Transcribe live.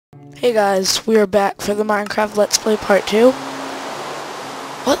Hey guys, we are back for the Minecraft Let's Play Part 2.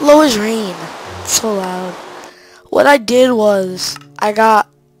 What low is rain? It's so loud. What I did was, I got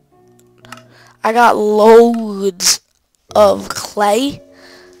loads of clay,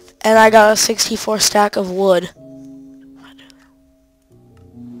 and I got a 64 stack of wood.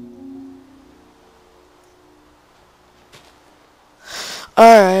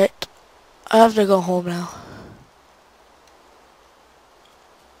 Alright, I have to go home now.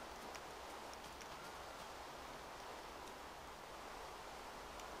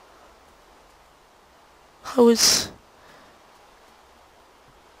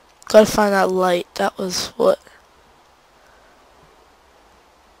 Gotta find that light. That was what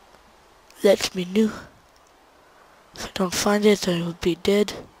lets me know. If I don't find it, I will be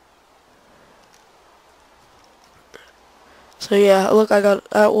dead. So yeah, look, I got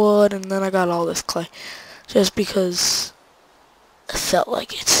that wood, and then I got all this clay. Just because I felt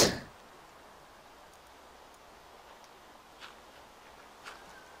like it.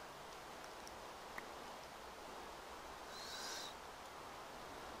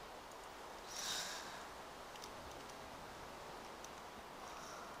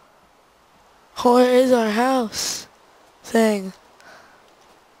 Where is our house thing?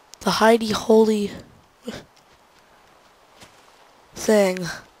 The Heidi Holy thing.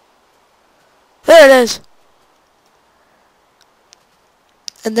 There it is!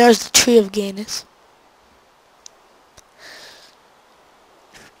 And there's the tree of Gainus.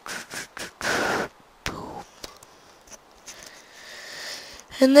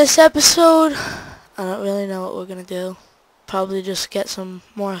 In this episode, I don't really know what we're gonna do. Probably just get some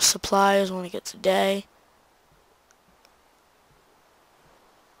more supplies when it gets a day.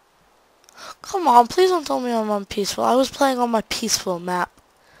 Come on, please don't tell me I'm on peaceful. I was playing on my peaceful map.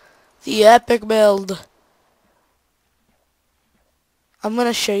 The epic build. I'm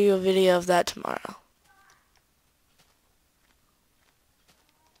gonna show you a video of that tomorrow.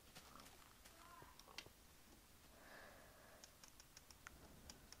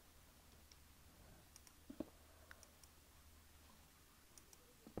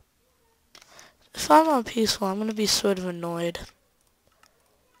 If I'm on peaceful, I'm gonna be sort of annoyed.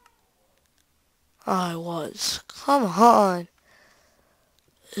 I was. Come on.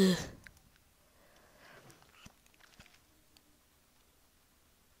 Ugh.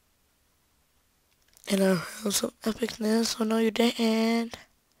 And I have some epicness, so no you didn't.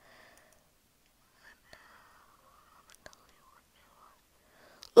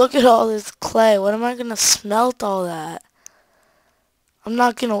 Look at all this clay. What am I gonna smelt all that? I'm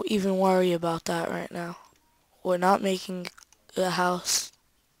not gonna even worry about that right now. We're not making a house.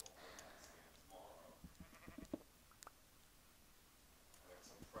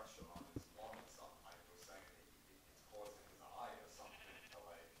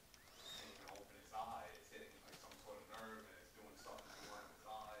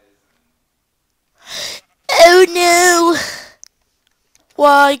 Oh no!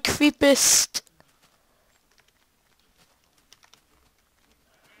 Why, creepest?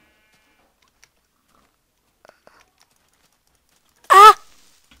 Ah!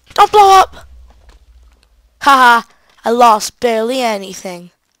 Don't blow up! Haha, I lost barely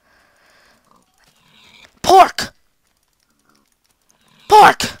anything. Pork!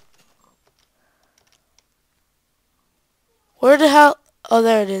 Pork! Where the hell? Oh,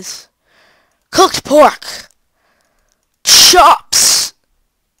 there it is. Cooked pork! Chops!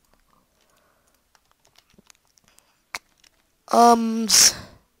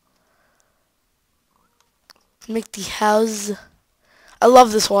 Make the house. I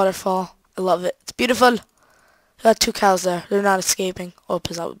love this waterfall. I love it. It's beautiful. Got two cows there. They're not escaping. Oh,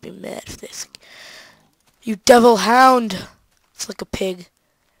 because I would be mad if this. You devil hound! It's like a pig.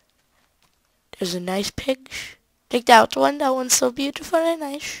 There's a nice pig. Take that one. That one's so beautiful and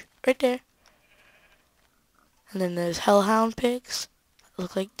nice. Right there. And then there's hellhound pigs. That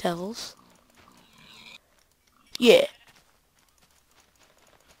look like devils. Yeah.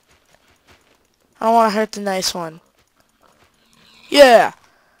 I don't want to hurt the nice one. Yeah!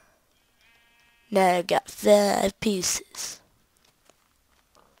 Now I've got 5 pieces.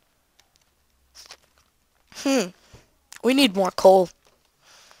 We need more coal.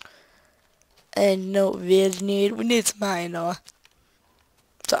 And no, we need some iron ore.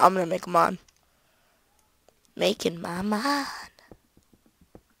 So I'm gonna make them on. Making my mind.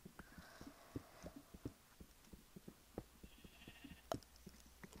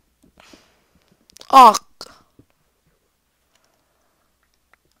 Oh.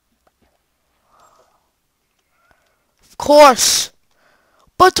 Of course.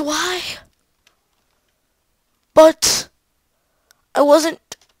 But why? But I wasn't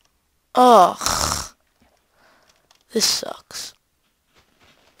Ugh. This sucks.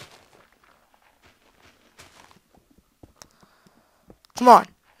 Come on.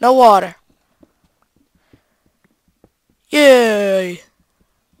 No water. Yay.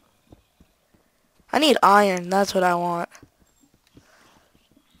 I need iron. That's what I want.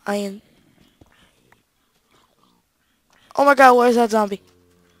 Iron. Oh my god, where's that zombie?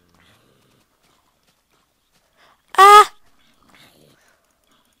 Ah!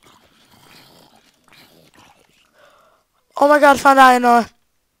 Oh my god, found iron ore.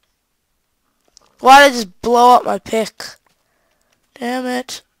 Why did I just blow up my pick? Damn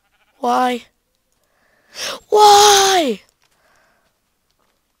it. Why? Why?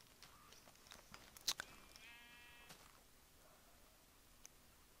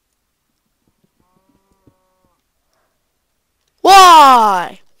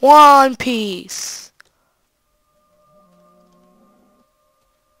 Why? One piece.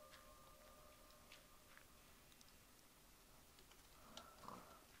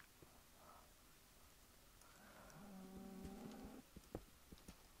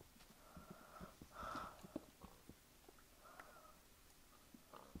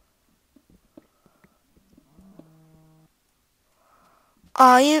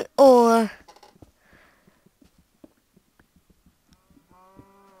 Iron ore.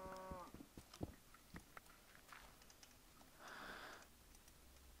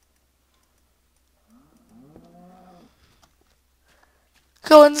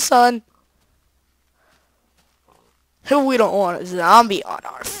 Go in the sun. We don't want a zombie on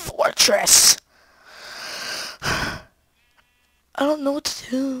our fortress. I don't know what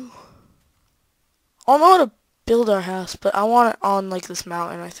to do. I don't know how to build our house, but I want it on like this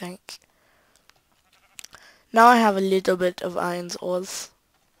mountain, I think. Now I have a little bit of iron ores,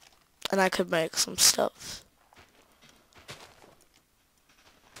 and I could make some stuff.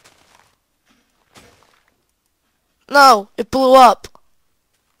 No, it blew up.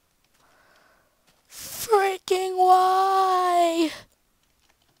 Freaking why?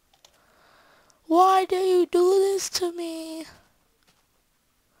 Why do you do this to me?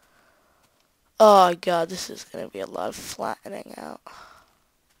 Oh god, this is gonna be a lot of flattening out. That's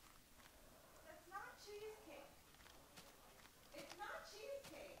not cheesecake. It's not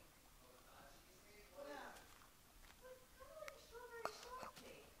cheesecake. Yeah. It's kind of like a strawberry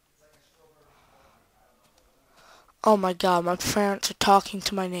shortcake. Oh my god, my parents are talking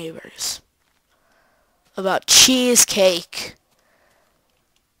to my neighbors about cheesecake.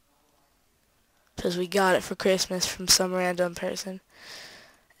 Because we got it for Christmas from some random person.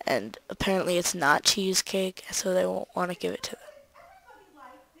 And apparently it's not cheesecake, so they won't want to give it to them. Everybody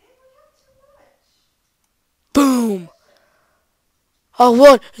liked it. We have too much. Boom! Oh,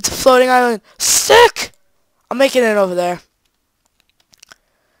 what? It's a floating island. Sick! I'm making it over there.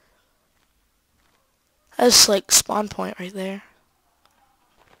 That's like spawn point right there.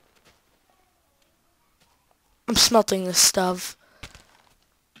 I'm smelting this stuff.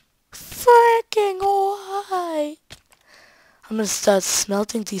 Freaking why? I'm gonna start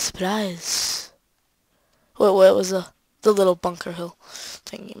smelting these supplies. Wait, what was the little bunker hill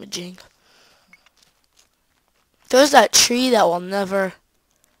thingy-majig? There's that tree that will never,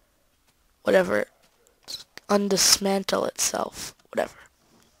 whatever, undismantle itself. Whatever.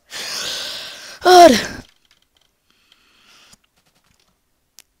 God.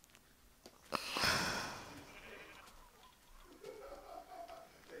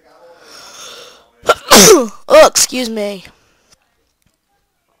 Oh, excuse me.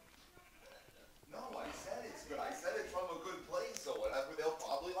 No, I said it's good. I said it's from a good place, so whatever they'll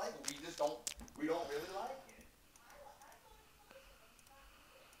probably like it. We don't really like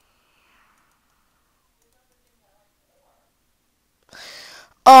it.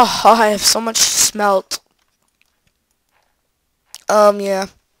 Oh, I have so much smelt. Yeah.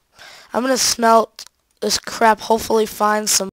 I'm gonna smelt this crap, hopefully find some